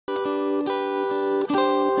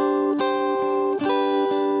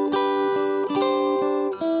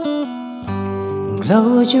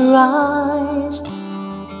Close your eyes,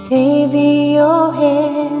 give me your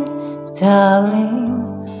hand,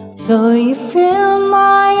 darling. Do you feel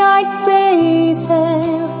my heart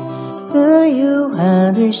beating? Do you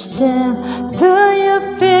understand? Do you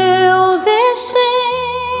feel the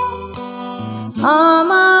same?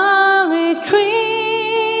 Am I only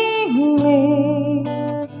dreaming?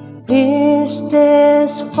 Is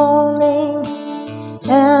this falling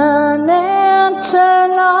an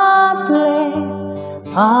eternal flame?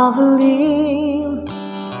 I believe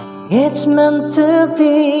it's meant to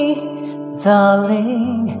be,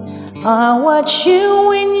 darling. I watch you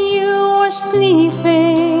when you are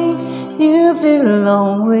sleeping. You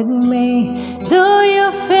belong with me. Do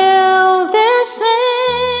you feel the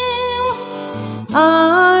same?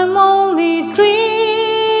 I'm only dreaming.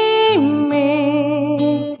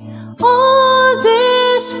 All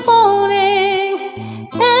this falling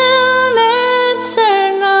and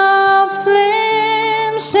eternal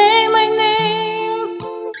flame. Say my name.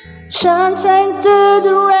 Sunshine to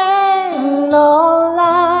the rain, no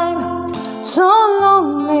line. So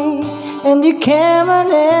lonely, and you came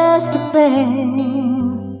and asked the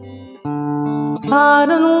pain. I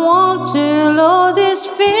don't want to lose this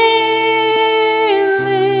feeling.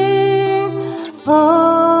 Oh,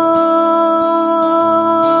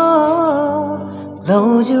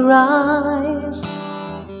 close your eyes,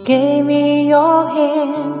 give me your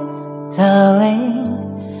hand, darling.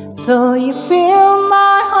 Do you feel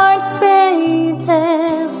my heart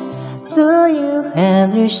beating? Do you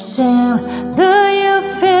understand? Do you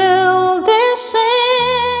feel the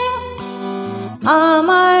same? Am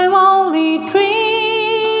I only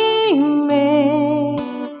dreaming?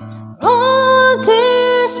 All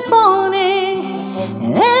this morning,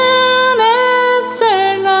 an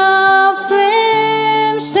eternal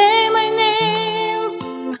flame. Say my name.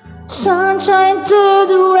 Sunshine to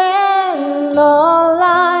the rain, no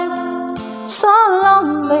life. So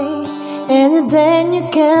lonely, and then you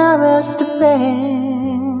came as the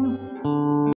pain.